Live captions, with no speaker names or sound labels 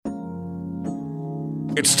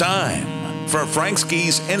It's time for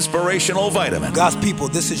Frankski's Inspirational Vitamin. God's people,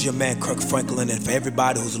 this is your man, Kirk Franklin, and for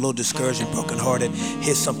everybody who's a little discouraged and brokenhearted,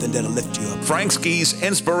 here's something that'll lift you up. Frankski's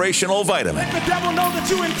Inspirational Vitamin. Let the devil know that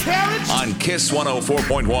you encouraged. On Kiss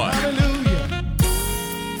 104.1. Hallelujah.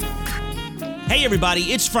 Hey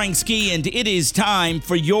everybody, it's Frank Ski, and it is time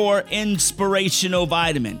for your Inspirational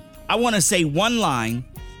Vitamin. I want to say one line,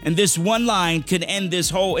 and this one line could end this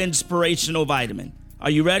whole Inspirational Vitamin. Are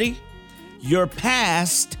you ready? Your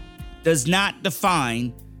past does not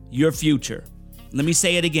define your future. Let me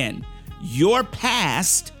say it again. Your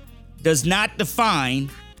past does not define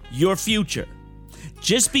your future.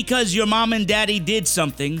 Just because your mom and daddy did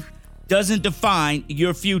something doesn't define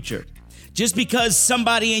your future. Just because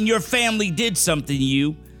somebody in your family did something to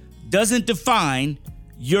you doesn't define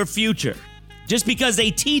your future. Just because a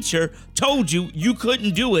teacher told you you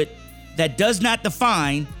couldn't do it, that does not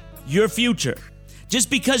define your future. Just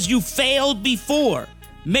because you failed before,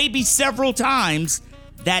 maybe several times,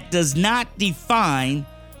 that does not define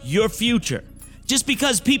your future. Just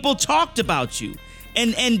because people talked about you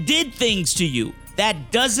and did things to you, that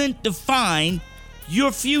doesn't define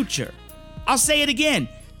your future. I'll say it again.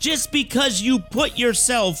 Just because you put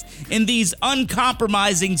yourself in these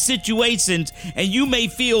uncompromising situations and you may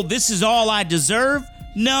feel this is all I deserve,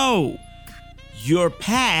 no. Your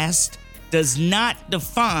past does not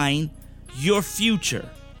define your future.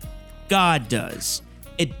 God does.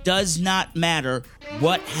 It does not matter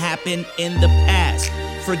what happened in the past.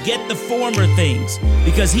 Forget the former things,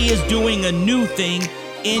 because He is doing a new thing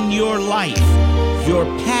in your life. Your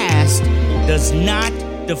past does not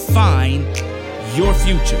define your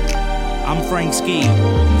future. I'm Frank Ski.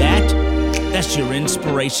 That's your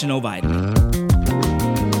Inspirational Vitamin.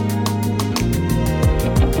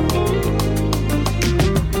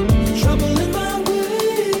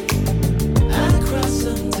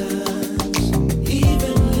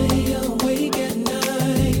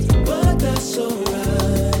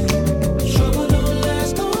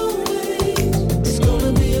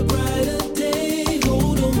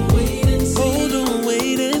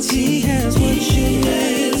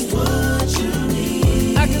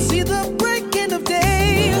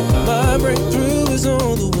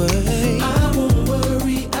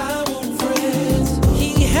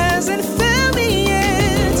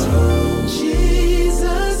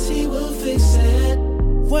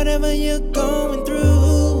 Whatever you're going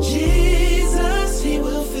through, Jesus, He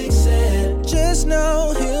will fix it. Just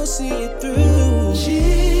know He'll see it through.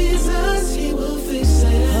 Jesus, He will fix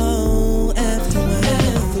it. Oh, after a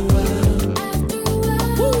while.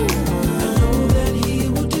 Woo. I know that He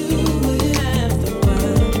will do it. After a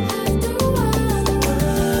while.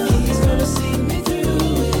 He's gonna see me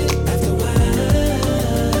through it. After a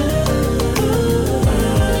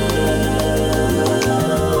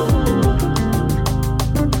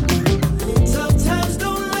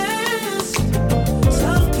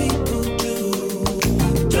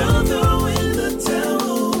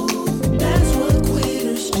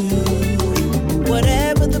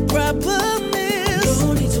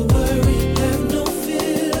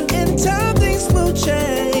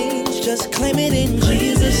just claim it in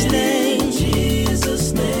Jesus' name.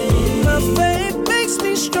 Jesus' name. My faith makes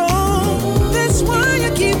me strong. That's why I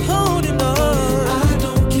keep holding on. I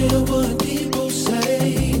don't care what people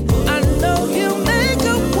say. I know He'll make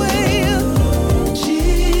a way.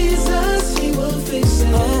 Jesus, He will fix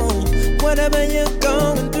it. Oh, whatever you're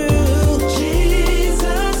going through,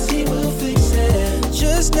 Jesus, He will fix it.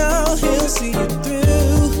 Just know He'll see you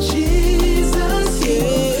through. Jesus, He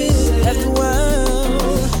will fix it. After a while.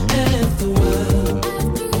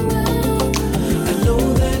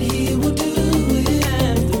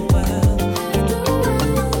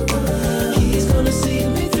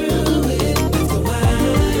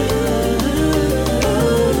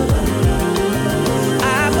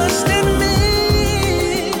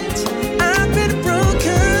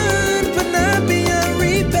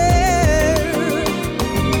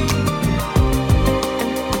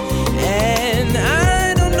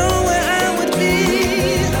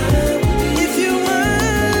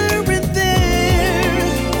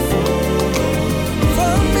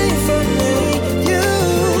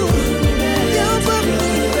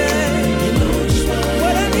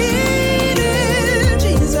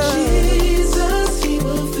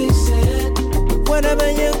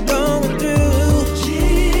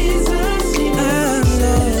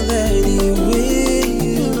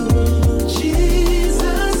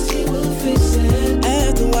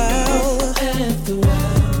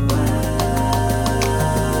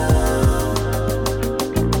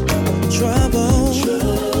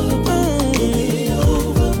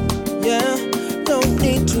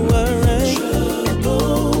 need to worry.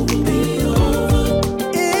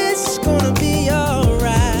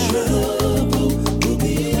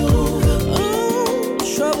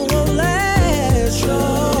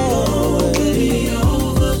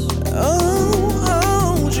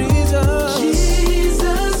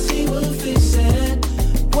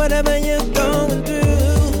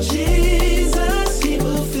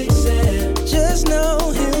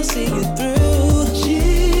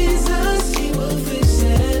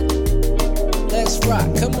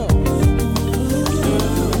 rock. Come on.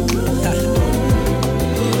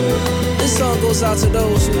 This song goes out to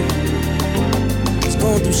those who is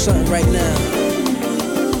going through something right now.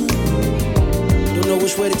 Don't know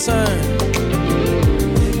which way to turn.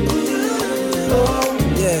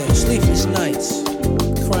 Yeah, sleepless nights,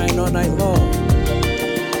 crying all night long.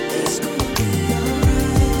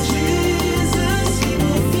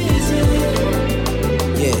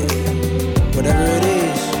 Yeah, whatever it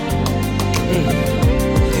is, you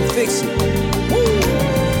can fix it.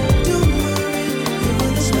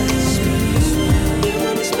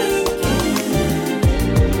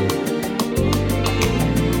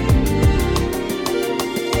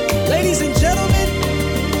 Ladies and gentlemen,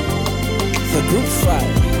 the Group 5,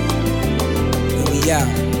 and we out.